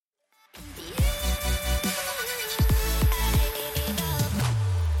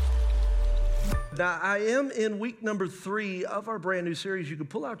Now, I am in week number 3 of our brand new series. You can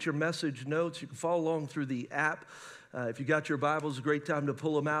pull out your message notes. You can follow along through the app. If you got your Bibles, a great time to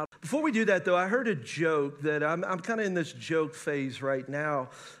pull them out. Before we do that, though, I heard a joke that I'm kind of in this joke phase right now,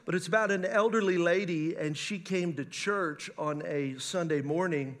 but it's about an elderly lady, and she came to church on a Sunday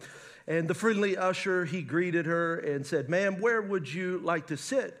morning, and the friendly usher, he greeted her and said, "Ma'am, where would you like to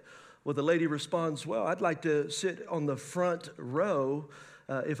sit?" Well, the lady responds, "Well, I'd like to sit on the front row.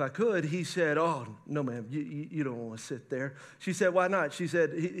 If I could." He said, "Oh, no, ma'am, you don't want to sit there." She said, "Why not?" She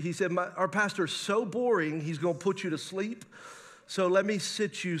said, he said, "Our pastor's so boring, he's going to put you to sleep. So let me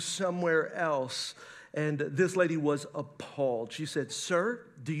sit you somewhere else." And this lady was appalled. She said, "Sir,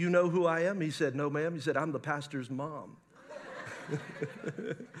 do you know who I am?" He said, "No, ma'am." He said, "I'm the pastor's mom."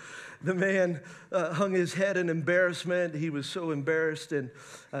 The man hung his head in embarrassment. He was so embarrassed and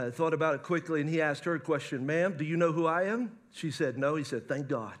thought about it quickly, and he asked her a question. "Ma'am, do you know who I am?" She said, "No." He said, "Thank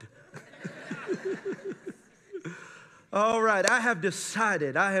God." All right, I have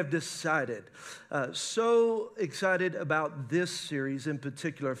decided. So excited about this series in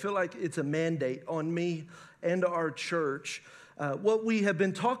particular. I feel like it's a mandate on me and our church. What we have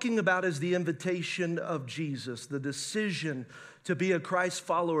been talking about is the invitation of Jesus, the decision to be a Christ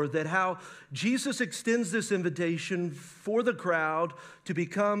follower, that how Jesus extends this invitation for the crowd to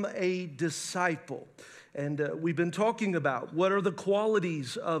become a disciple. And we've been talking about what are the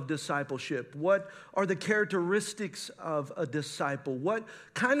qualities of discipleship? What are the characteristics of a disciple? What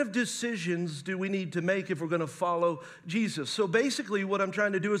kind of decisions do we need to make if we're going to follow Jesus? So basically what I'm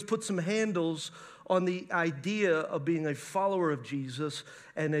trying to do is put some handles on the idea of being a follower of Jesus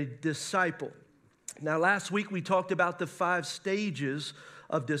and a disciple. Now, last week we talked about the 5 stages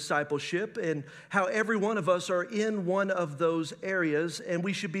of discipleship and how every one of us are in one of those areas, and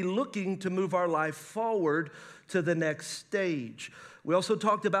we should be looking to move our life forward to the next stage. We also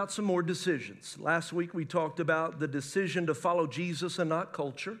talked about some more decisions. Last week we talked about the decision to follow Jesus and not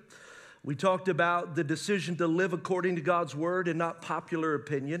culture. We talked about the decision to live according to God's word and not popular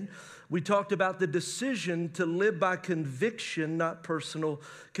opinion. We talked about the decision to live by conviction, not personal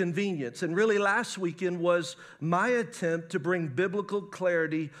convenience. And really last weekend was my attempt to bring biblical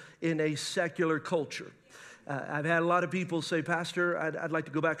clarity in a secular culture. I've had a lot of people say, "Pastor, I'd like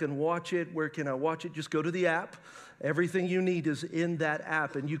to go back and watch it. Where can I watch it?" Just go to the app. Everything you need is in that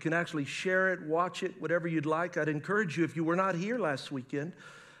app, and you can actually share it, watch it, whatever you'd like. I'd encourage you, if you were not here last weekend,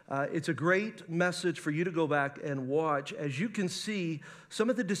 it's a great message for you to go back and watch as you can see some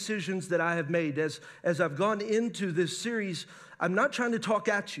of the decisions that I have made. As I've gone into this series, I'm not trying to talk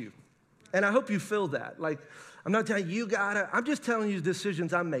at you. And I hope you feel that. Like, I'm not telling you gotta, I'm just telling you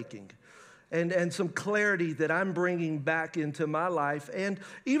decisions I'm making and some clarity that I'm bringing back into my life. And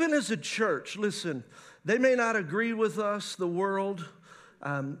even as a church, listen, they may not agree with us, the world.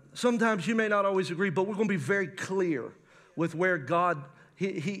 Sometimes you may not always agree, but we're going to be very clear with where God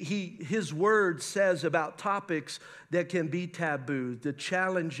His word says about topics that can be taboo, the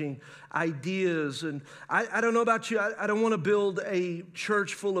challenging ideas. And I don't know about you, I don't want to build a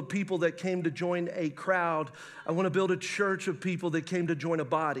church full of people that came to join a crowd. I want to build a church of people that came to join a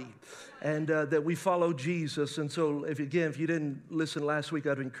body and that we follow Jesus. And so, if you didn't listen last week,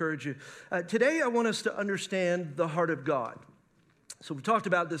 I'd encourage you. Today, I want us to understand the heart of God. So we talked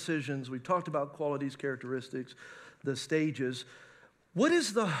about decisions, we talked about qualities, characteristics, the stages. What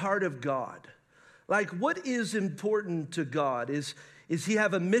is the heart of God? Like, what is important to God? Is he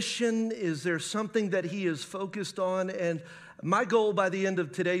have a mission? Is there something that he is focused on? And my goal by the end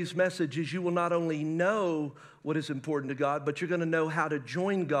of today's message is you will not only know what is important to God, but you're going to know how to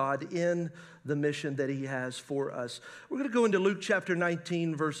join God in the mission that he has for us. We're going to go into Luke chapter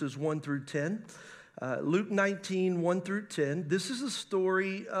 19, verses 1 through 10. Luke 19, 1 through 10. This is a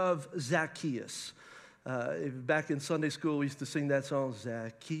story of Zacchaeus. Back in Sunday school, we used to sing that song,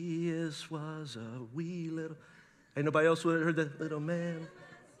 "Zacchaeus was a wee little..." Ain't nobody else heard that? "Little man."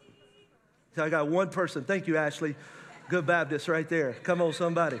 So I got one person. Thank you, Ashley. Good Baptist right there. Come on,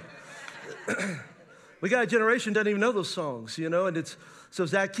 somebody. We got a generation that doesn't even know those songs, and so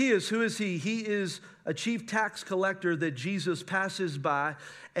Zacchaeus, who is he? He is a chief tax collector that Jesus passes by,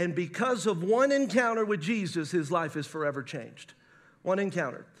 and because of one encounter with Jesus, his life is forever changed. One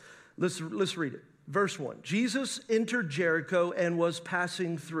encounter. Let's read it. Verse 1, Jesus entered Jericho and was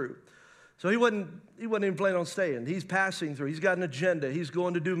passing through. So he wasn't even planning on staying. He's passing through. He's got an agenda. He's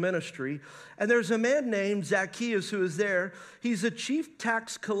going to do ministry. And there's a man named Zacchaeus who is there. He's a chief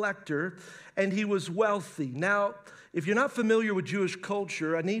tax collector, and he was wealthy. Now, if you're not familiar with Jewish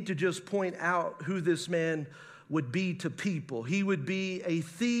culture, I need to just point out who this man would be to people. He would be a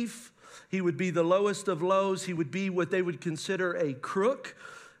thief. He would be the lowest of lows. He would be what they would consider a crook.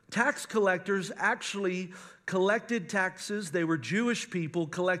 tax collectors actually collected taxes. They were Jewish people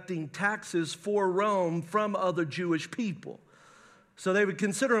collecting taxes for Rome from other Jewish people. So they would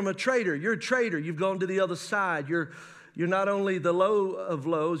consider him a traitor. You're a traitor. You've gone to the other side. You're not only the low of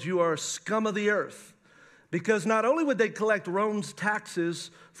lows, you are scum of the earth. Because not only would they collect Rome's taxes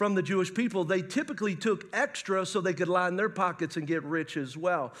from the Jewish people, they typically took extra so they could line their pockets and get rich as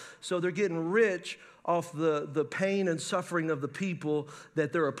well. So they're getting rich off the pain and suffering of the people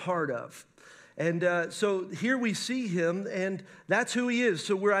that they're a part of. And so here we see him, and that's who he is.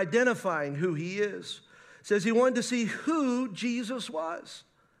 So we're identifying who he is. It says he wanted to see who Jesus was.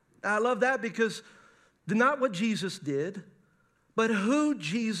 I love that because not what Jesus did, but who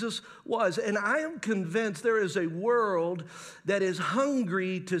Jesus was. And I am convinced there is a world that is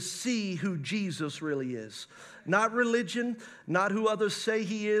hungry to see who Jesus really is. Not religion, not who others say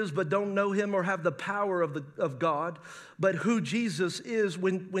he is, but don't know him or have the power of God, but who Jesus is.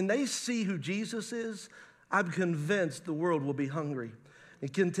 When they see who Jesus is, I'm convinced the world will be hungry.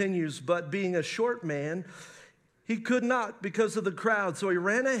 It continues, but being a short man, he could not because of the crowd. So he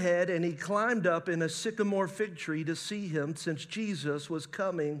ran ahead and he climbed up in a sycamore fig tree to see him, since Jesus was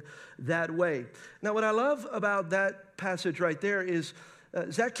coming that way. Now, what I love about that passage right there is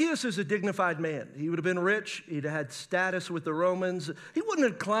Zacchaeus is a dignified man. He would have been rich. He'd have had status with the Romans. He wouldn't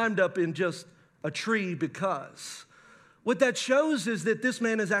have climbed up in just a tree because. What that shows is that this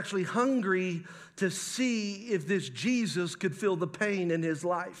man is actually hungry to see if this Jesus could feel the pain in his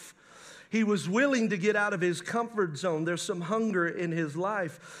life. He was willing to get out of his comfort zone. There's some hunger in his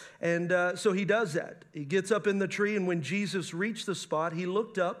life. And so he does that. He gets up in the tree, and when Jesus reached the spot, he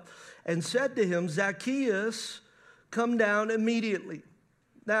looked up and said to him, Zacchaeus, come down immediately.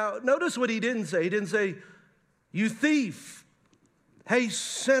 Now, notice what he didn't say. He didn't say, you thief. Hey,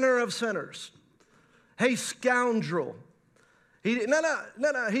 sinner of sinners. Hey, scoundrel. He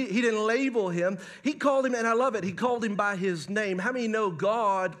didn't label him. He called him, and I love it, he called him by his name. How many know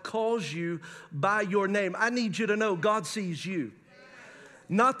God calls you by your name? I need you to know God sees you.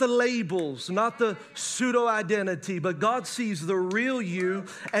 Not the labels, not the pseudo-identity, but God sees the real you.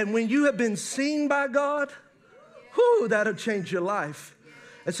 And when you have been seen by God, that'll change your life.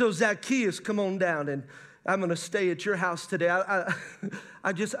 And so Zacchaeus, come on down, and I'm going to stay at your house today.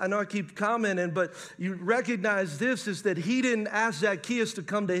 I know I keep commenting, but you recognize this is that he didn't ask Zacchaeus to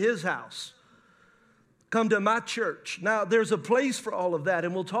come to his house. Come to my church. Now, there's a place for all of that,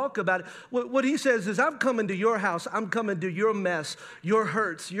 and we'll talk about it. What he says is, I'm coming to your house. I'm coming to your mess, your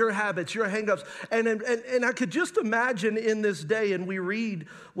hurts, your habits, your hangups. And I could just imagine in this day, and we read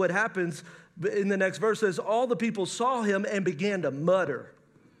what happens in the next verse, says, all the people saw him and began to mutter.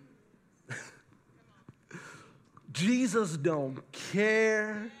 Jesus don't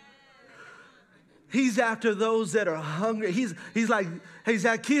care. He's after those that are hungry. He's like, hey,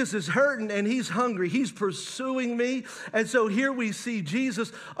 Zacchaeus is hurting and he's hungry. He's pursuing me. And so here we see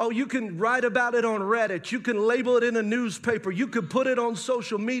Jesus. Oh, you can write about it on Reddit. You can label it in a newspaper. You can put it on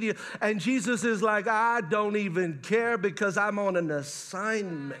social media. And Jesus is like, I don't even care because I'm on an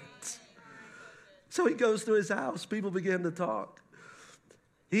assignment. So he goes to his house. People begin to talk.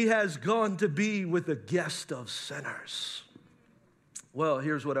 He has gone to be with a guest of sinners. Well,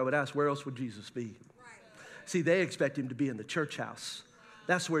 here's what I would ask. Where else would Jesus be? See, they expect him to be in the church house.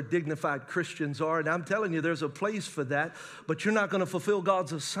 That's where dignified Christians are. And I'm telling you, there's a place for that. But you're not going to fulfill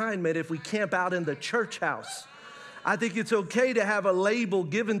God's assignment if we camp out in the church house. I think it's okay to have a label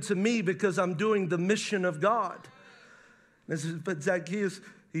given to me because I'm doing the mission of God. But Zacchaeus,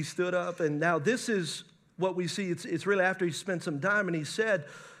 he stood up. And now this is what we see. It's really after he spent some time, and he said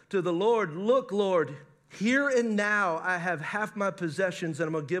to the Lord, look, Lord, here and now I have half my possessions and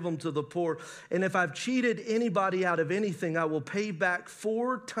I'm going to give them to the poor. And if I've cheated anybody out of anything, I will pay back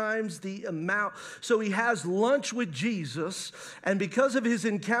 4 times the amount. So he has lunch with Jesus. And because of his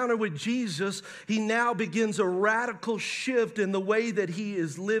encounter with Jesus, he now begins a radical shift in the way that he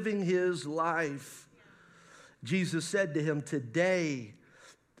is living his life. Jesus said to him, today,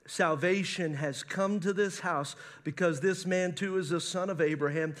 salvation has come to this house because this man too is a son of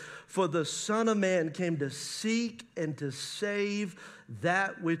Abraham. For the Son of Man came to seek and to save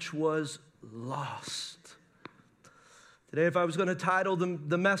that which was lost. Today, if I was going to title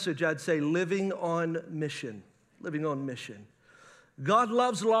the message, I'd say Living on Mission. Living on Mission. God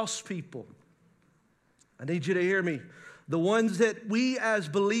loves lost people. I need you to hear me. The ones that we as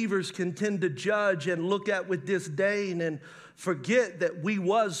believers can tend to judge and look at with disdain and forget that we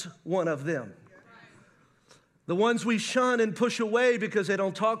was one of them. The ones we shun and push away because they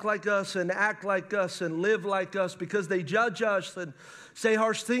don't talk like us and act like us and live like us, because they judge us and say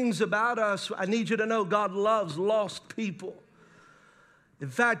harsh things about us. I need you to know God loves lost people. In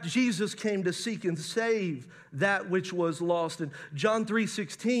fact, Jesus came to seek and save that which was lost. In John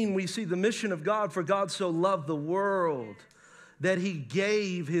 3:16, we see the mission of God, for God so loved the world that he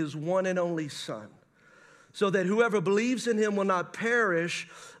gave his one and only Son, so that whoever believes in him will not perish,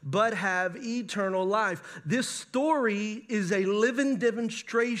 but have eternal life. This story is a living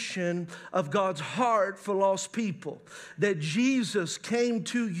demonstration of God's heart for lost people. That Jesus came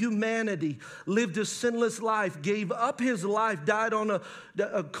to humanity, lived a sinless life, gave up his life, died on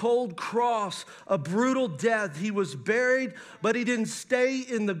a cold cross, a brutal death. He was buried, but he didn't stay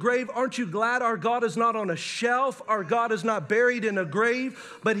in the grave. Aren't you glad our God is not on a shelf? Our God is not buried in a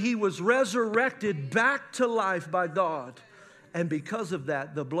grave, but he was resurrected back to life by God. And because of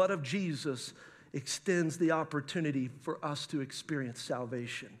that, the blood of Jesus extends the opportunity for us to experience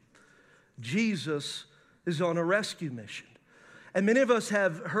salvation. Jesus is on a rescue mission. And many of us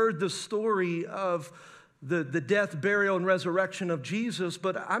have heard the story of the death, burial, and resurrection of Jesus,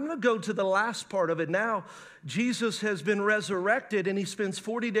 but I'm going to go to the last part of it now. Jesus has been resurrected, and he spends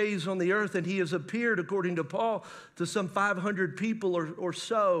 40 days on the earth, and he has appeared, according to Paul, to some 500 people or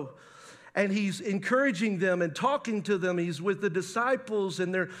so. And he's encouraging them and talking to them. He's with the disciples,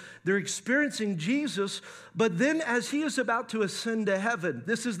 and they're experiencing Jesus. But then as he is about to ascend to heaven,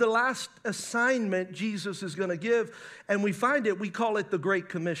 this is the last assignment Jesus is going to give. And we call it the Great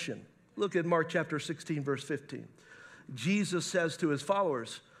Commission. Look at Mark chapter 16, verse 15. Jesus says to his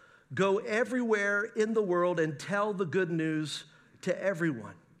followers, "Go everywhere in the world and tell the good news to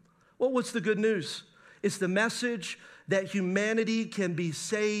everyone." Well, what's the good news? It's the message that humanity can be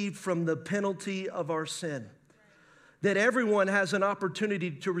saved from the penalty of our sin. That everyone has an opportunity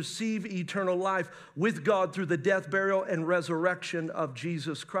to receive eternal life with God through the death, burial, and resurrection of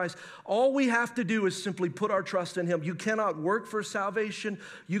Jesus Christ. All we have to do is simply put our trust in him. You cannot work for salvation.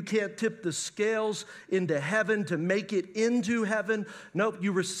 You can't tip the scales into heaven to make it into heaven. Nope,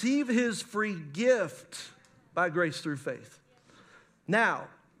 you receive his free gift by grace through faith. Now,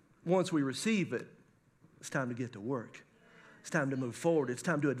 once we receive it, it's time to get to work. It's time to move forward. It's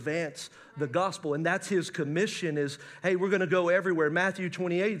time to advance the gospel. And that's his commission is, hey, we're going to go everywhere. Matthew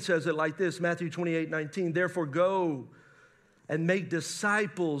 28 says it like this, Matthew 28:19. "Therefore go and make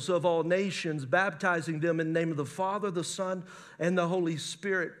disciples of all nations, baptizing them in the name of the Father, the Son, and the Holy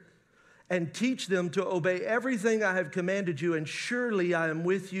Spirit, and teach them to obey everything I have commanded you, and surely I am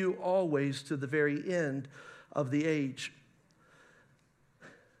with you always to the very end of the age."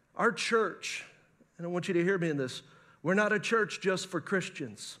 Our church, and I want you to hear me in this, we're not a church just for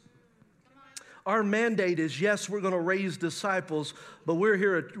Christians. Our mandate is, yes, we're going to raise disciples, but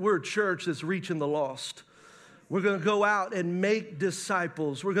we're a church that's reaching the lost. We're going to go out and make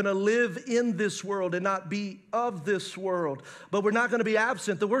disciples. We're going to live in this world and not be of this world. But we're not going to be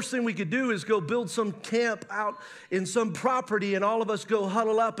absent. The worst thing we could do is go build some camp out in some property and all of us go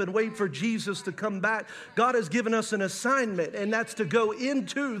huddle up and wait for Jesus to come back. God has given us an assignment, and that's to go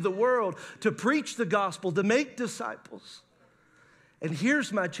into the world, to preach the gospel, to make disciples. And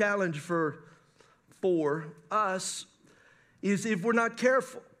here's my challenge for us is if we're not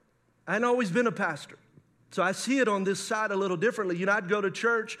careful. I've always been a pastor. So I see it on this side a little differently. You know, I'd go to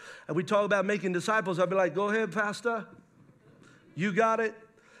church and we talk about making disciples. I'd be like, "Go ahead, Pastor. You got it."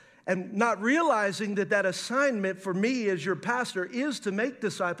 And not realizing that assignment for me as your pastor is to make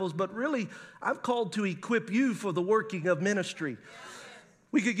disciples, but really I've called to equip you for the working of ministry.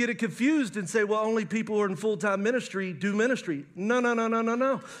 We could get it confused and say, well, only people who are in full-time ministry do ministry.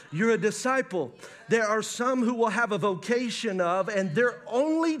 No. You're a disciple. There are some who will have a vocation of, and their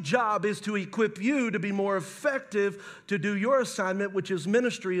only job is to equip you to be more effective to do your assignment, which is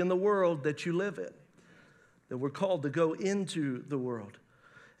ministry in the world that you live in. That we're called to go into the world.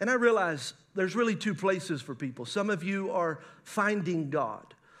 And I realize there's really two places for people. Some of you are finding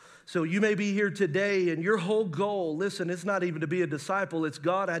God. So you may be here today and your whole goal, listen, it's not even to be a disciple. It's,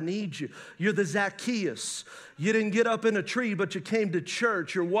 God, I need you. You're the Zacchaeus. You didn't get up in a tree, but you came to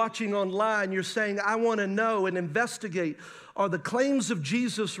church. You're watching online. You're saying, I want to know and investigate. Are the claims of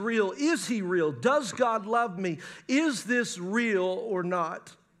Jesus real? Is he real? Does God love me? Is this real or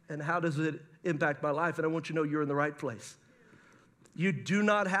not? And how does it impact my life? And I want you to know you're in the right place. You do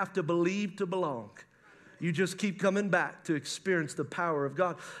not have to believe to belong. You just keep coming back to experience the power of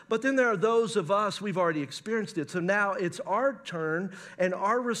God. But then there are those of us, we've already experienced it. So now it's our turn and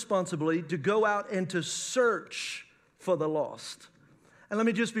our responsibility to go out and to search for the lost. And let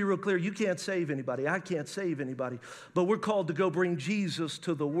me just be real clear. You can't save anybody. I can't save anybody. But we're called to go bring Jesus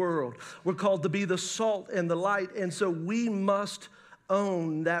to the world. We're called to be the salt and the light. And so we must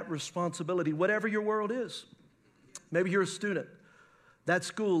own that responsibility, whatever your world is. Maybe you're a student. That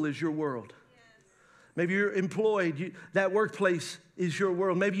school is your world. Maybe you're employed. That workplace is your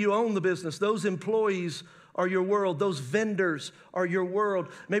world. Maybe you own the business. Those employees are your world. Those vendors are your world.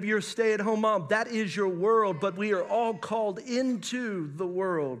 Maybe you're a stay-at-home mom. That is your world, but we are all called into the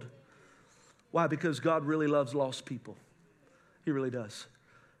world. Why? Because God really loves lost people. He really does.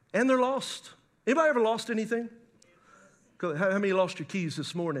 And they're lost. Anybody ever lost anything? How many lost your keys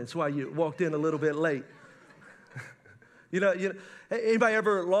this morning? That's why you walked in a little bit late. You know, anybody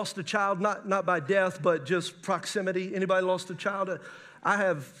ever lost a child, not by death, but just proximity? Anybody lost a child? I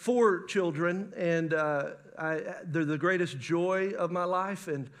have 4 children, and they're the greatest joy of my life.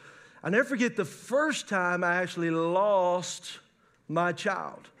 And I never forget the first time I actually lost my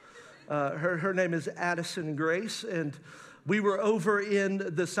child. Her name is Addison Grace, and we were over in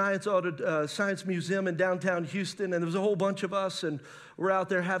the Science Museum in downtown Houston, and there was a whole bunch of us, and we're out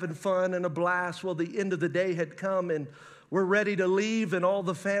there having fun and a blast. Well, the end of the day had come, and we're ready to leave, and all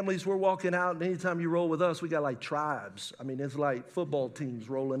the families were walking out. And anytime you roll with us, we got like tribes. I mean, it's like football teams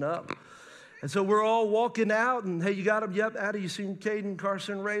rolling up. And so we're all walking out, and hey, you got them? Yep. Addie, you seen Caden,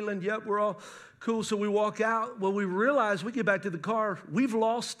 Carson, Raylan? Yep, we're all cool. So we walk out. Well, we realize we get back to the car, we've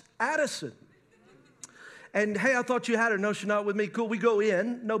lost Addison. And hey, I thought you had her. No, she's not with me. Cool, we go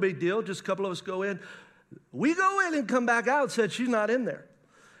in. No big deal. Just a couple of us go in. We go in and come back out, said she's not in there.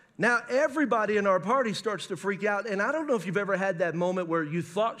 Now, everybody in our party starts to freak out. And I don't know if you've ever had that moment where you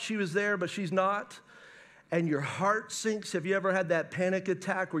thought she was there, but she's not. And your heart sinks. Have you ever had that panic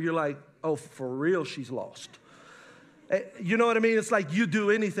attack where you're like, oh, for real, she's lost? You know what I mean? It's like you do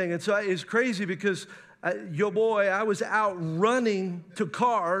anything. And so it's crazy because, yo boy, I was out running to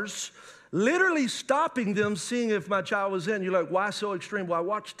cars, literally stopping them, seeing if my child was in. You're like, why so extreme? Well, I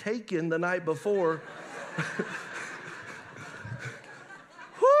watched Taken the night before.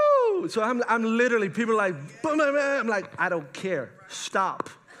 Woo! So I'm literally, people are like, boom, boom, boom. I'm like, I don't care. Stop.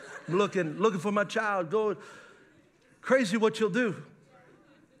 I'm looking for my child. Go. Crazy what you'll do.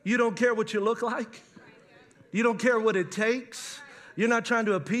 You don't care what you look like. You don't care what it takes. You're not trying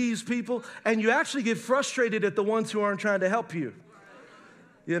to appease people. And you actually get frustrated at the ones who aren't trying to help you.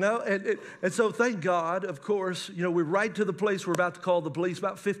 You know, and so thank God, of course, you know, we're right to the place we're about to call the police.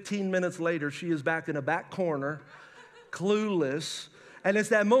 About 15 minutes later, she is back in a back corner, clueless. And it's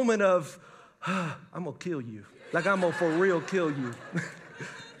that moment of, I'm going to kill you. Like I'm going to for real kill you.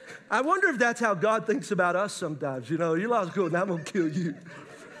 I wonder if that's how God thinks about us sometimes. You know, you're lost, cool, now I'm going to kill you.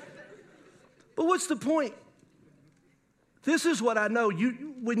 But what's the point? This is what I know.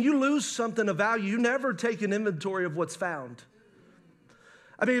 When you lose something of value, you never take an inventory of what's found.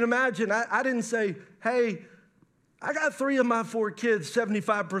 I mean, imagine, I didn't say, hey, I got 3 of my 4 kids,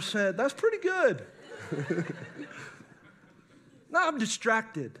 75%. That's pretty good. No, I'm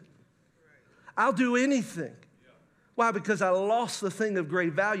distracted. I'll do anything. Why? Because I lost the thing of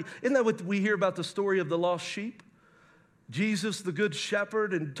great value. Isn't that what we hear about the story of the lost sheep? Jesus, the good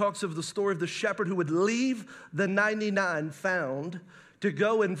shepherd, and talks of the story of the shepherd who would leave the 99 found to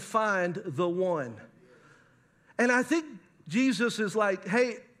go and find the one. And I think Jesus is like,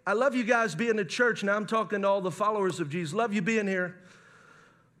 hey, I love you guys being at church. Now I'm talking to all the followers of Jesus. Love you being here.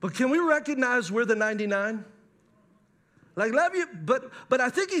 But can we recognize we're the 99? Like, love you, but I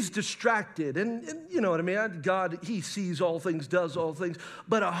think he's distracted. And you know what I mean? God, he sees all things, does all things.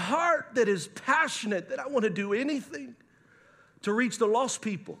 But a heart that is passionate, that I want to do anything to reach the lost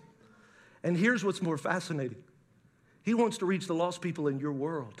people. And here's what's more fascinating. He wants to reach the lost people in your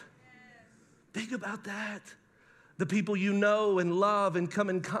world. Think about that. The people you know and love and come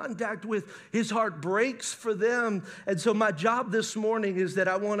in contact with, his heart breaks for them. And so my job this morning is that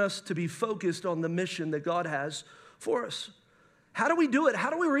I want us to be focused on the mission that God has for us. How do we do it?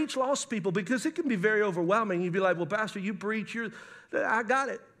 How do we reach lost people? Because it can be very overwhelming. You'd be like, well, Pastor, you preach, I got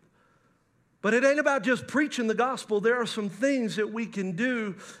it. But it ain't about just preaching the gospel. There are some things that we can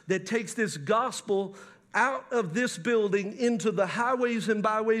do that takes this gospel out of this building into the highways and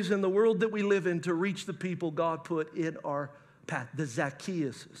byways in the world that we live in to reach the people God put in our path, the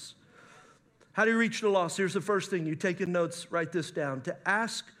Zacchaeuses. How do you reach the lost? Here's the first thing. You taking notes, write this down. To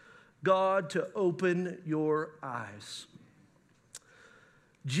ask God to open your eyes.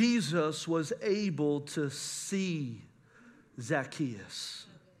 Jesus was able to see Zacchaeus.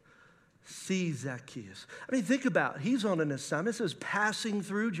 See Zacchaeus. I mean, think about it. He's on an assignment. This is passing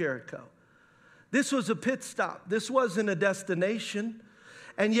through Jericho. This was a pit stop. This wasn't a destination.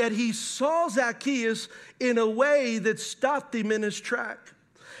 And yet he saw Zacchaeus in a way that stopped him in his track.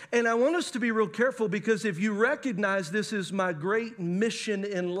 And I want us to be real careful because if you recognize this is my great mission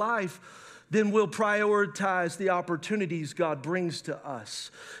in life, then we'll prioritize the opportunities God brings to us.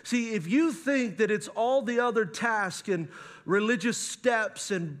 See, if you think that it's all the other tasks and religious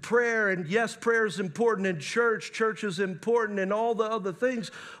steps and prayer, and yes, prayer is important, and church is important, and all the other things,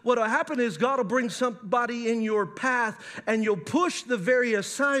 what'll happen is God will bring somebody in your path, and you'll push the very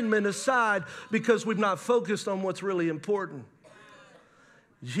assignment aside because we've not focused on what's really important.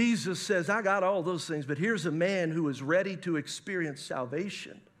 Jesus says, I got all those things, but here's a man who is ready to experience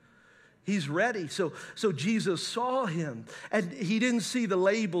salvation. He's ready. So Jesus saw him, and he didn't see the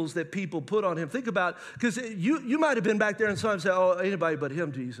labels that people put on him. Think about, because you might have been back there and saw him say, oh, anybody but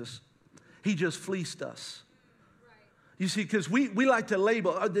him, Jesus. He just fleeced us. You see, because we like to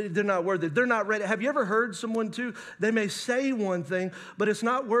label, oh, they're not worthy, they're not ready. Have you ever heard someone too? They may say one thing, but it's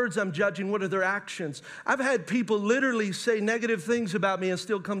not words I'm judging, what are their actions? I've had people literally say negative things about me and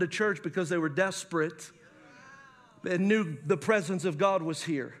still come to church because they were desperate and knew the presence of God was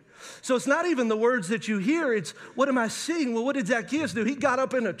here. So it's not even the words that you hear, it's what am I seeing? Well, what did Zacchaeus do? He got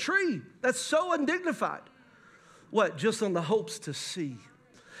up in a tree. That's so undignified. What? Just on the hopes to see.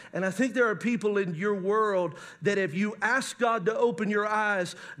 And I think there are people in your world that if you ask God to open your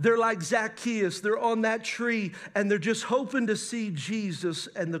eyes, they're like Zacchaeus. They're on that tree and they're just hoping to see Jesus.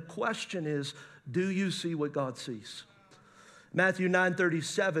 And the question is, do you see what God sees? Matthew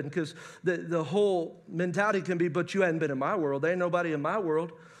 9:37, because the whole mentality can be, but you hadn't been in my world. There ain't nobody in my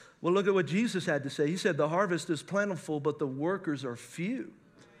world. Well, look at what Jesus had to say. He said, the harvest is plentiful, but the workers are few.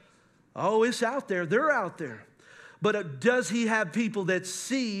 Oh, it's out there. They're out there. But does he have people that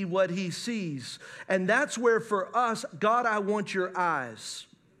see what he sees? And that's where for us, God, I want your eyes,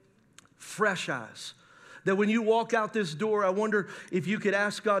 fresh eyes. That when you walk out this door, I wonder if you could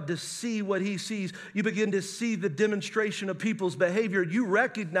ask God to see what he sees. You begin to see the demonstration of people's behavior. You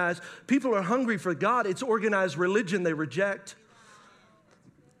recognize people are hungry for God. It's organized religion they reject.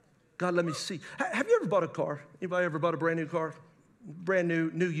 God, let me see. Have you ever bought a car? Anybody ever bought a brand new car? Brand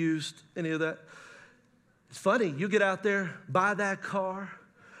new, used, any of that? It's funny, you get out there, buy that car,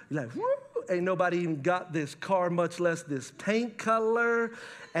 you're like, whoo, ain't nobody even got this car, much less this paint color.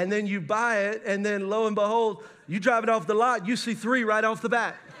 And then you buy it, and then lo and behold, you drive it off the lot, you see 3 right off the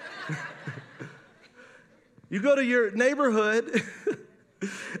bat. You go to your neighborhood,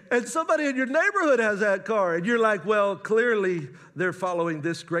 and somebody in your neighborhood has that car, and you're like, well, clearly they're following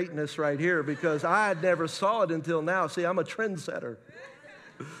this greatness right here because I never saw it until now. See, I'm a trendsetter.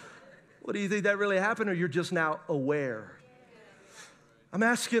 What do you think that really happened, or you're just now aware? I'm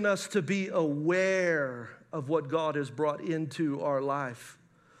asking us to be aware of what God has brought into our life.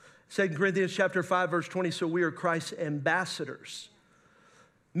 2 Corinthians chapter 5, verse 20, so we are Christ's ambassadors,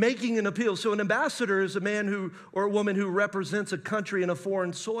 making an appeal. So an ambassador is a man who or a woman who represents a country in a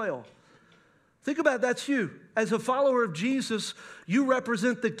foreign soil. Think about it, that's you. As a follower of Jesus, you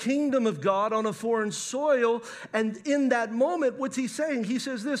represent the kingdom of God on a foreign soil. And in that moment, what's he saying? He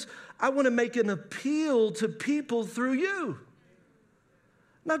says this, I want to make an appeal to people through you.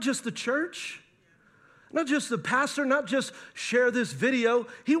 Not just the church, not just the pastor, not just share this video.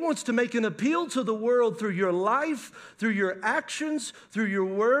 He wants to make an appeal to the world through your life, through your actions, through your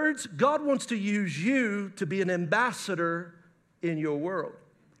words. God wants to use you to be an ambassador in your world.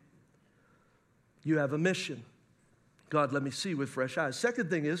 You have a mission. God, let me see with fresh eyes. Second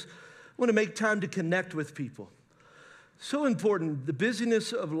thing is, I want to make time to connect with people. So important, the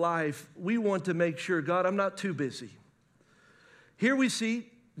busyness of life, we want to make sure, God, I'm not too busy. Here we see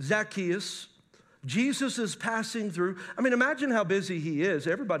Zacchaeus. Jesus is passing through. I mean, imagine how busy he is.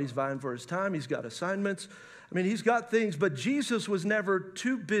 Everybody's vying for his time. He's got assignments. I mean, he's got things, but Jesus was never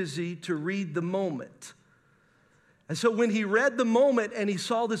too busy to read the moment. And so when he read the moment and he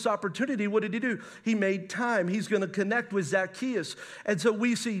saw this opportunity, what did he do? He made time. He's going to connect with Zacchaeus. And so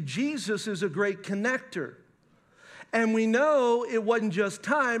we see Jesus is a great connector. And we know it wasn't just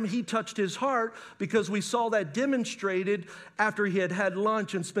time. He touched his heart because we saw that demonstrated after he had had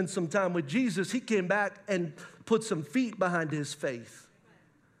lunch and spent some time with Jesus. He came back and put some feet behind his faith.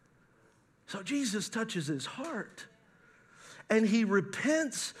 So Jesus touches his heart. And he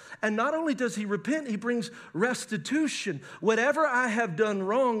repents, and not only does he repent, he brings restitution. Whatever I have done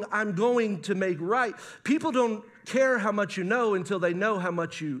wrong, I'm going to make right. People don't care how much you know until they know how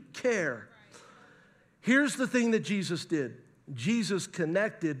much you care. Here's the thing that Jesus did. Jesus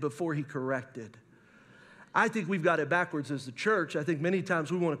connected before he corrected. I think we've got it backwards as the church. I think many times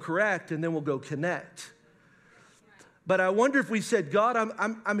we want to correct, and then we'll go connect. But I wonder if we said, God,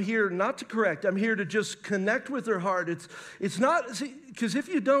 I'm here not to correct. I'm here to just connect with their heart. It's not, because if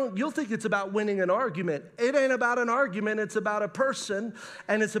you don't, you'll think it's about winning an argument. It ain't about an argument. It's about a person,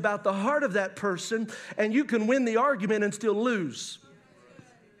 and it's about the heart of that person. And you can win the argument and still lose.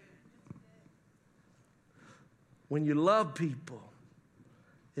 When you love people,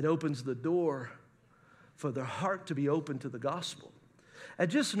 it opens the door for their heart to be open to the gospel. And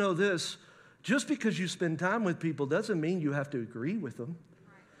just know this, just because you spend time with people doesn't mean you have to agree with them.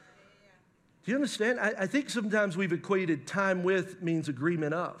 Do you understand? I think sometimes we've equated time with means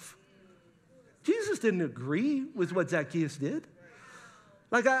agreement of. Jesus didn't agree with what Zacchaeus did.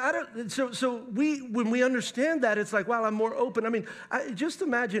 Like, when we understand that, it's like, wow, I'm more open. I mean, just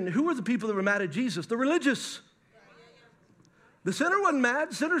imagine, who were the people that were mad at Jesus? The religious. The sinner wasn't mad.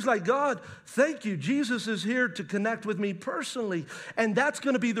 The sinner's like, God, thank you. Jesus is here to connect with me personally. And that's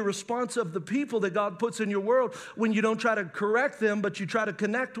going to be the response of the people that God puts in your world when you don't try to correct them, but you try to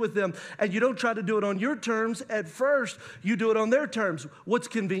connect with them. And you don't try to do it on your terms at first. You do it on their terms. What's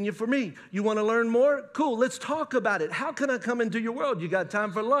convenient for me? You want to learn more? Cool, let's talk about it. How can I come into your world? You got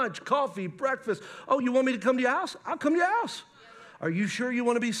time for lunch, coffee, breakfast. Oh, you want me to come to your house? I'll come to your house. Are you sure you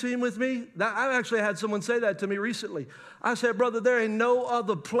want to be seen with me? I actually had someone say that to me recently. I said, brother, there ain't no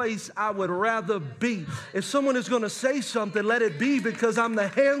other place I would rather be. If someone is going to say something, let it be because I'm the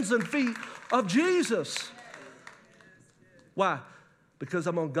hands and feet of Jesus. Why? Because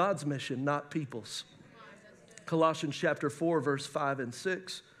I'm on God's mission, not people's. Colossians chapter 4, verse 5 and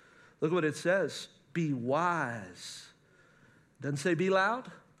 6. Look what it says. Be wise. Doesn't say be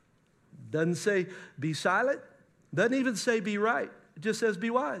loud. Doesn't say be silent. Doesn't even say be right. It just says be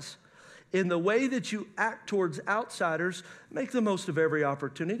wise. In the way that you act towards outsiders, make the most of every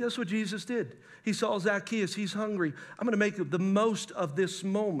opportunity. That's what Jesus did. He saw Zacchaeus. He's hungry. I'm going to make the most of this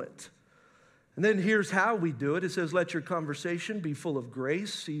moment. And then here's how we do it. It says, let your conversation be full of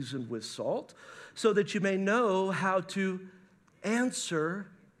grace, seasoned with salt, so that you may know how to answer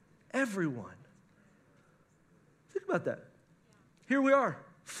everyone. Think about that. Here we are,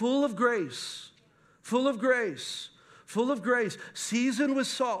 full of grace. Full of grace, seasoned with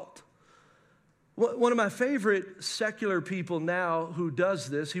salt. One of my favorite secular people now who does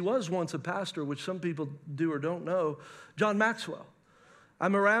this, he was once a pastor, which some people do or don't know, John Maxwell.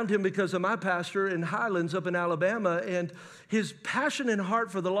 I'm around him because of my pastor in Highlands up in Alabama, and his passion and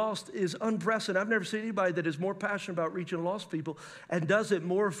heart for the lost is unprecedented. I've never seen anybody that is more passionate about reaching lost people and does it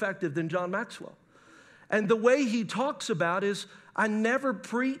more effective than John Maxwell. And the way he talks about is, I never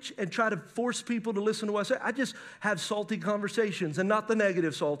preach and try to force people to listen to what I say. I just have salty conversations, and not the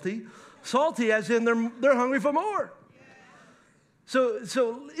negative salty. Salty as in they're hungry for more. So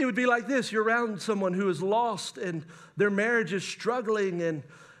it would be like this. You're around someone who is lost and their marriage is struggling, and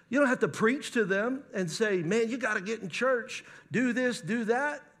you don't have to preach to them and say, man, you got to get in church, do this, do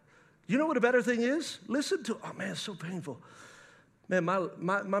that. You know what a better thing is? Listen to, oh man, it's so painful. Man,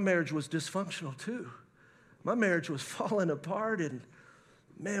 my marriage was dysfunctional too. My marriage was falling apart, and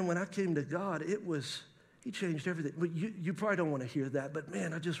man, when I came to God, He changed everything. But you probably don't want to hear that, but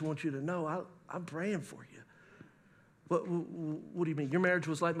man, I just want you to know I'm praying for you. What do you mean? Your marriage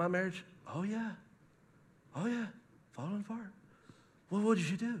was like my marriage? Oh yeah, falling apart. Well, what did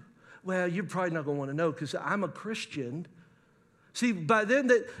you do? Well, you're probably not going to want to know because I'm a Christian. See, by then,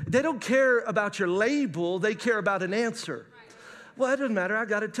 they don't care about your label. They care about an answer. Well, it doesn't matter. I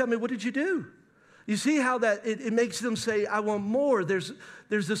got to tell me, what did you do? You see how that it makes them say, I want more. There's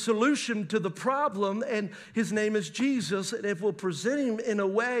a solution to the problem, and his name is Jesus. And if we'll present him in a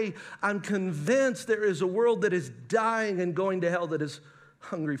way, I'm convinced there is a world that is dying and going to hell that is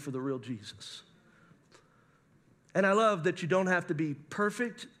hungry for the real Jesus. And I love that you don't have to be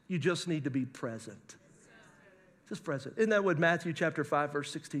perfect. You just need to be present. Just present. Isn't that what Matthew chapter 5,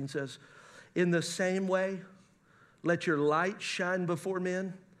 verse 16 says? In the same way, let your light shine before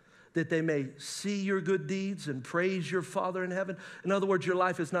men, that they may see your good deeds and praise your Father in heaven. In other words, your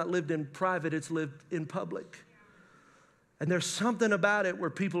life is not lived in private, it's lived in public. And there's something about it where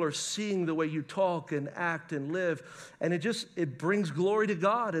people are seeing the way you talk and act and live, and it brings glory to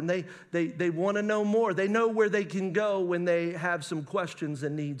God, and they want to know more. They know where they can go when they have some questions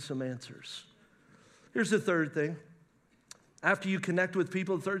and need some answers. Here's the third thing. After you connect with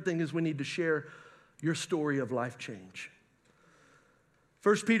people, the third thing is we need to share your story of life change.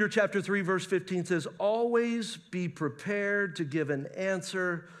 1 Peter chapter 3, verse 15 says, always be prepared to give an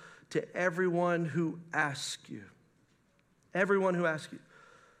answer to everyone who asks you. Everyone who asks you.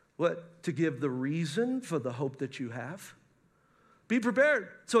 What? To give the reason for the hope that you have. Be prepared.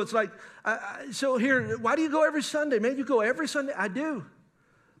 So it's like, so here, why do you go every Sunday? Man, you go every Sunday? I do.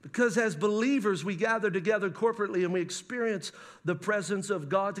 Because as believers, we gather together corporately and we experience the presence of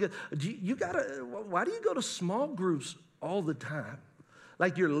God together. Why do you go to small groups all the time?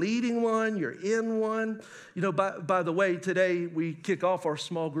 Like you're leading one, you're in one. You know, by the way, today we kick off our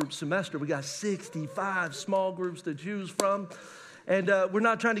small group semester. We got 65 small groups to choose from. And we're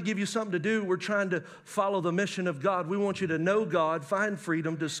not trying to give you something to do. We're trying to follow the mission of God. We want you to know God, find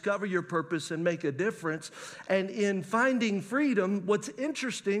freedom, discover your purpose, and make a difference. And in finding freedom, what's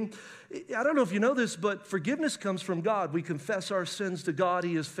interesting, I don't know if you know this, but forgiveness comes from God. We confess our sins to God.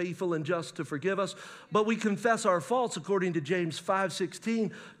 He is faithful and just to forgive us. But we confess our faults, according to James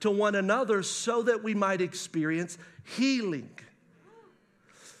 5:16, to one another so that we might experience healing.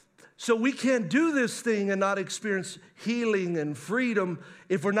 So we can't do this thing and not experience healing and freedom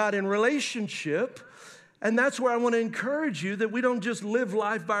if we're not in relationship. And that's where I want to encourage you that we don't just live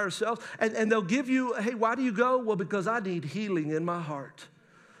life by ourselves. And they'll give you, hey, why do you go? Well, because I need healing in my heart.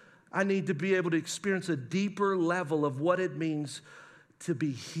 I need to be able to experience a deeper level of what it means to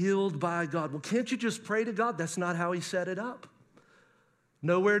be healed by God. Well, can't you just pray to God? That's not how He set it up.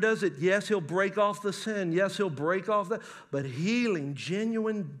 Nowhere does it. Yes, He'll break off the sin. Yes, He'll break off that. But healing,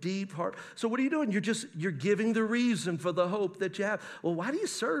 genuine, deep heart. So what are you doing? You're giving the reason for the hope that you have. Well, why do you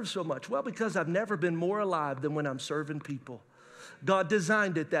serve so much? Well, because I've never been more alive than when I'm serving people. God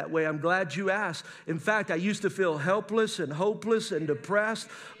designed it that way. I'm glad you asked. In fact, I used to feel helpless and hopeless and depressed,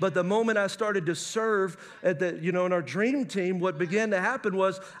 but the moment I started to serve in our dream team, what began to happen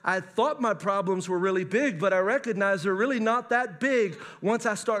was I thought my problems were really big, but I recognized they're really not that big once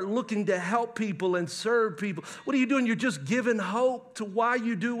I start looking to help people and serve people. What are you doing? You're just giving hope to why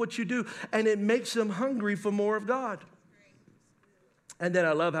you do what you do, and it makes them hungry for more of God. And then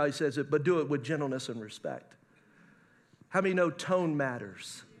I love how He says it, but do it with gentleness and respect. How many know tone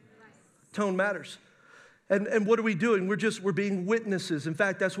matters? Tone matters. And what are we doing? We're being witnesses. In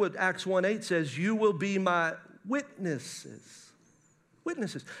fact, that's what Acts 1:8 says. You will be my witnesses.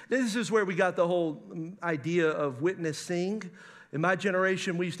 Witnesses. This is where we got the whole idea of witnessing. In my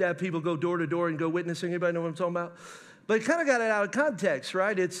generation, we used to have people go door to door and go witnessing. Anybody know what I'm talking about? But it kind of got it out of context,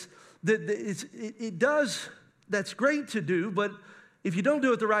 right? That's great to do, but if you don't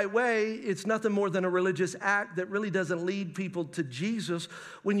do it the right way, it's nothing more than a religious act that really doesn't lead people to Jesus.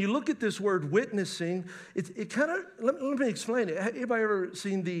 When you look at this word witnessing, it kind of, let me explain it. Anybody ever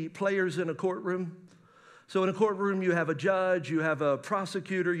seen the players in a courtroom? So in a courtroom, you have a judge, you have a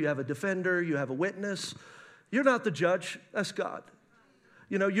prosecutor, you have a defender, you have a witness. You're not the judge, that's God.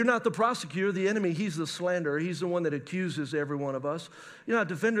 You know, you're not the prosecutor, the enemy, he's the slanderer. He's the one that accuses every one of us. You're not a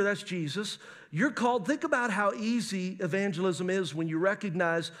defender, that's Jesus. You're called, think about how easy evangelism is when you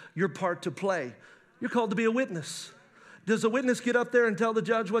recognize your part to play. You're called to be a witness. Does the witness get up there and tell the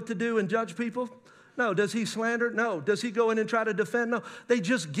judge what to do and judge people? No. Does he slander? No. Does he go in and try to defend? No. They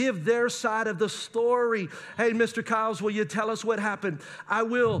just give their side of the story. Hey, Mr. Kyles, will you tell us what happened? I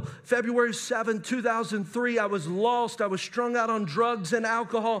will. February 7, 2003, I was lost. I was strung out on drugs and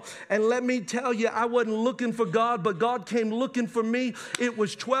alcohol. And let me tell you, I wasn't looking for God, but God came looking for me. It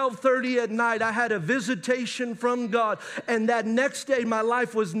was 12:30 at night. I had a visitation from God. And that next day, my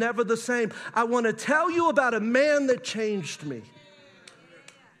life was never the same. I want to tell you about a man that changed me.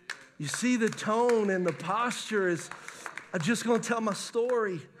 You see the tone and the posture is, I'm just going to tell my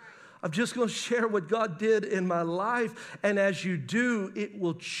story. I'm just going to share what God did in my life. And as you do, it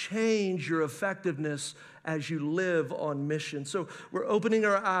will change your effectiveness as you live on mission. So we're opening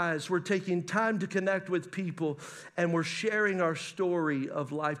our eyes. We're taking time to connect with people. And we're sharing our story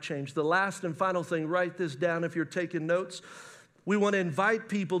of life change. The last and final thing, write this down if you're taking notes. We want to invite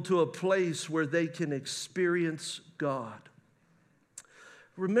people to a place where they can experience God.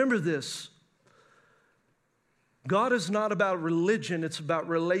 Remember this, God is not about religion, it's about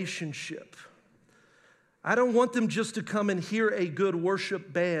relationship. I don't want them just to come and hear a good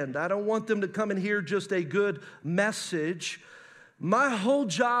worship band. I don't want them to come and hear just a good message. My whole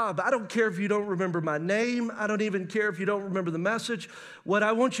job, I don't care if you don't remember my name. I don't even care if you don't remember the message. What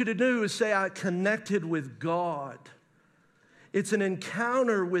I want you to do is say, I connected with God. It's an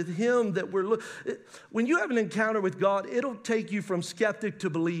encounter with Him that when you have an encounter with God, it'll take you from skeptic to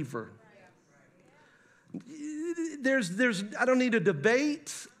believer. I don't need a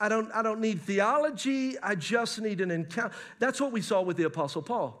debate. I don't need theology. I just need an encounter. That's what we saw with the Apostle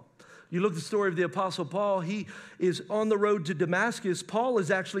Paul. You look at the story of the Apostle Paul. He is on the road to Damascus. Paul is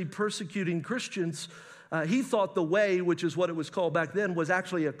actually persecuting Christians. He thought the way, which is what it was called back then, was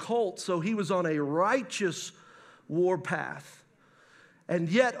actually a cult. So he was on a righteous war path. And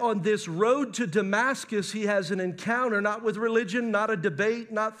yet on this road to Damascus, he has an encounter, not with religion, not a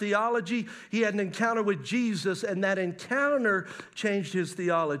debate, not theology. He had an encounter with Jesus, and that encounter changed his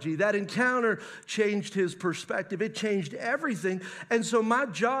theology. That encounter changed his perspective. It changed everything. And so my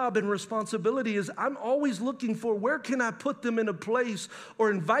job and responsibility is I'm always looking for where can I put them in a place or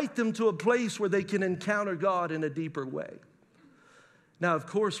invite them to a place where they can encounter God in a deeper way. Now, of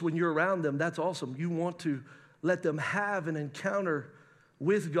course, when you're around them, that's awesome. You want to let them have an encounter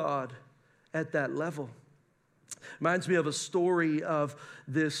with God at that level. Reminds me of a story of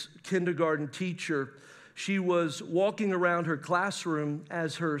this kindergarten teacher. She was walking around her classroom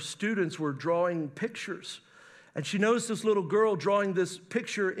as her students were drawing pictures. And she noticed this little girl drawing this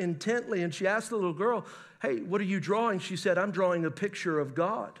picture intently. And she asked the little girl, "Hey, what are you drawing?" She said, "I'm drawing a picture of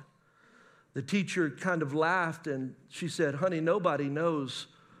God." The teacher kind of laughed and she said, "Honey, nobody knows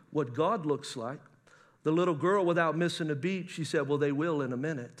what God looks like." The little girl, without missing a beat, she said, "Well, they will in a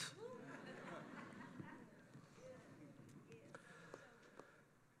minute."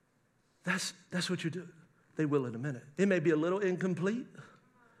 That's what you do. They will in a minute. It may be a little incomplete.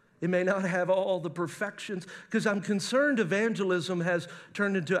 It may not have all the perfections, because I'm concerned evangelism has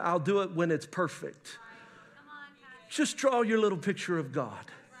turned into, I'll do it when it's perfect. Just draw your little picture of God.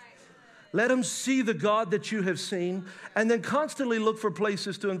 Let them see the God that you have seen, and then constantly look for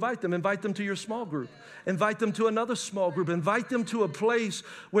places to invite them. Invite them to your small group. Invite them to another small group. Invite them to a place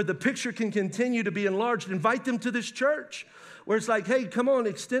where the picture can continue to be enlarged. Invite them to this church where it's like, hey, come on,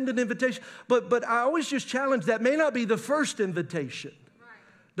 extend an invitation. But I always just challenge that may not be the first invitation.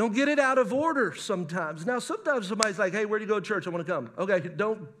 Don't get it out of order sometimes. Now, sometimes somebody's like, hey, where do you go to church? I want to come. Okay,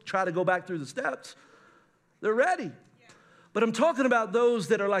 don't try to go back through the steps. They're ready. But I'm talking about those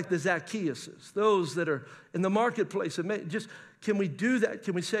that are like the Zacchaeuses, those that are in the marketplace. Can we do that?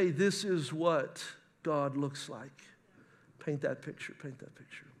 Can we say, this is what God looks like? Paint that picture, paint that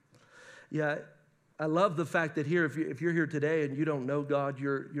picture. Yeah, I love the fact that here, if you're here today and you don't know God,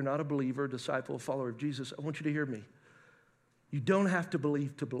 you're not a believer, disciple, follower of Jesus, I want you to hear me. You don't have to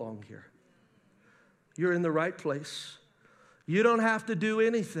believe to belong here. You're in the right place. You don't have to do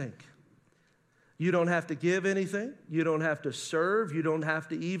anything. You don't have to give anything. You don't have to serve. You don't have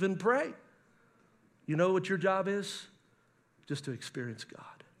to even pray. You know what your job is? Just to experience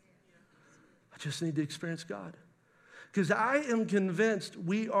God. I just need to experience God. Because I am convinced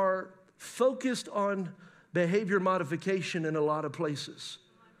we are focused on behavior modification in a lot of places.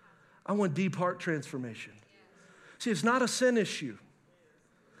 I want deep heart transformation. See, it's not a sin issue.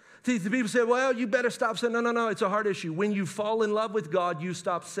 See, the people say, well, you better stop sinning. No, it's a heart issue. When you fall in love with God, you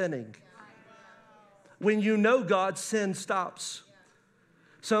stop sinning. When you know God, sin stops.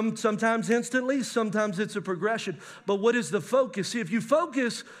 Sometimes instantly, sometimes it's a progression. But what is the focus? See, if you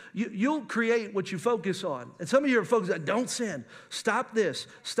focus, you'll create what you focus on. And some of you are focused on, don't sin. Stop this.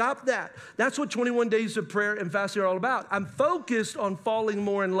 Stop that. That's what 21 days of prayer and fasting are all about. I'm focused on falling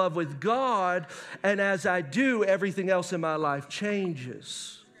more in love with God. And as I do, everything else in my life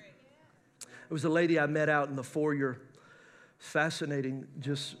changes. There was a lady I met out in the foyer. Fascinating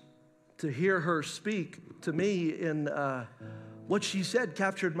just to hear her speak to me in what she said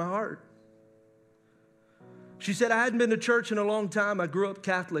captured my heart. She said, I hadn't been to church in a long time. I grew up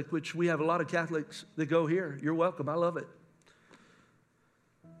Catholic, which we have a lot of Catholics that go here. You're welcome. I love it.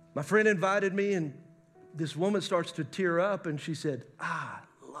 My friend invited me, and this woman starts to tear up, and she said, I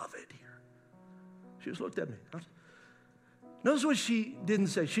love it here. She just looked at me. Notice what she didn't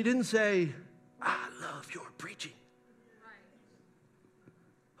say. She didn't say, I love your preaching.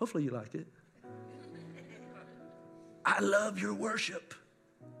 Hopefully you like it. I love your worship.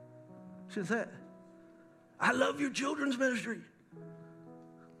 She said that. I love your children's ministry.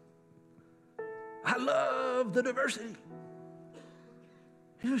 I love the diversity.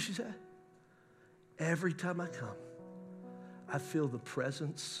 You know what she said? Every time I come, I feel the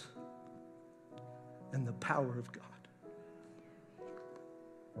presence and the power of God.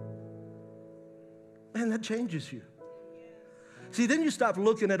 Man, that changes you. See, then you stop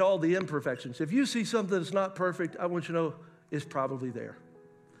looking at all the imperfections. If you see something that's not perfect, I want you to know it's probably there.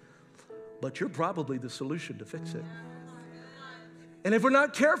 But you're probably the solution to fix it. And if we're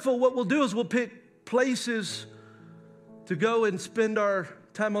not careful, what we'll do is we'll pick places to go and spend our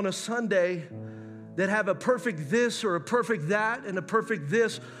time on a Sunday that have a perfect this or a perfect that and a perfect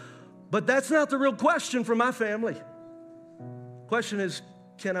this. But that's not the real question for my family. The question is,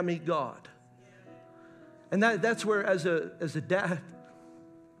 can I meet God? And that's where, as a dad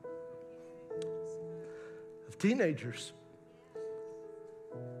of teenagers,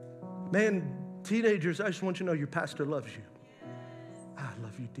 man, teenagers, I just want you to know your pastor loves you. I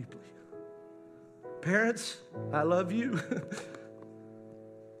love you deeply. Parents, I love you.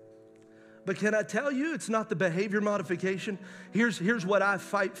 But can I tell you, it's not the behavior modification. Here's what I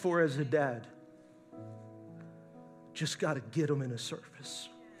fight for as a dad. Just got to get them in a service.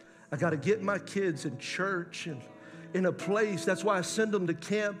 I got to get my kids in church and in a place. That's why I send them to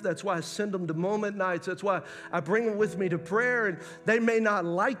camp. That's why I send them to moment nights. That's why I bring them with me to prayer. And they may not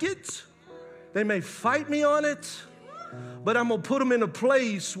like it. They may fight me on it. but I'm going to put them in a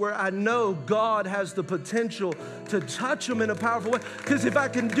place where I know God has the potential to touch them in a powerful way. Because if I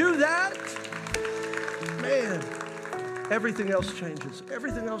can do that, man, everything else changes.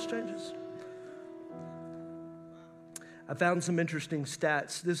 Everything else changes. I found some interesting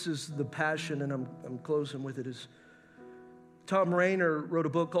stats. This is the passion, and I'm closing with it. Is Tom Rainer wrote a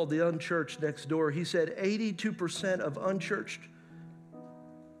book called The Unchurched Next Door. He said 82% of unchurched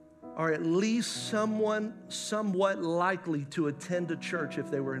are at least somewhat likely to attend a church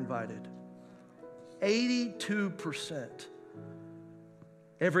if they were invited. 82%.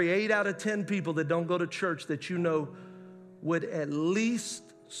 Every 8 out of 10 people that don't go to church that you know would at least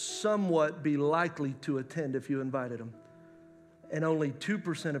somewhat be likely to attend if you invited them. And only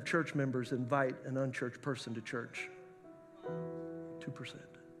 2% of church members invite an unchurched person to church. 2%.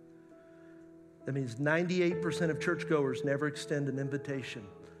 That means 98% of churchgoers never extend an invitation.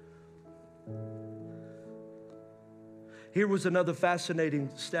 Here was another fascinating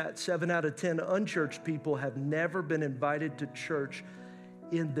stat. 7 out of 10 unchurched people have never been invited to church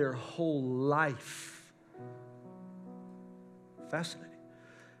in their whole life. Fascinating.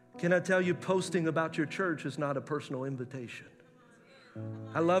 Can I tell you, posting about your church is not a personal invitation.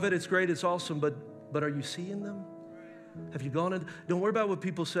 I love it. It's great. It's awesome. But are you seeing them? Have you gone in? Don't worry about what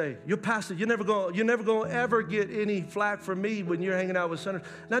people say. You're pastor. You're never going to ever get any flack from me when you're hanging out with sinners.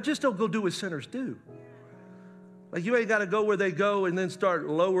 Now, just don't go do what sinners do. Like, you ain't got to go where they go and then start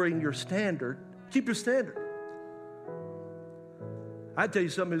lowering your standard. Keep your standard. I tell you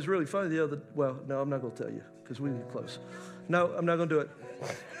something that was really funny the other. Well, no, I'm not going to tell you because we get close. No, I'm not going to do it.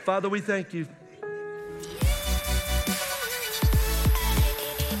 Father, we thank you.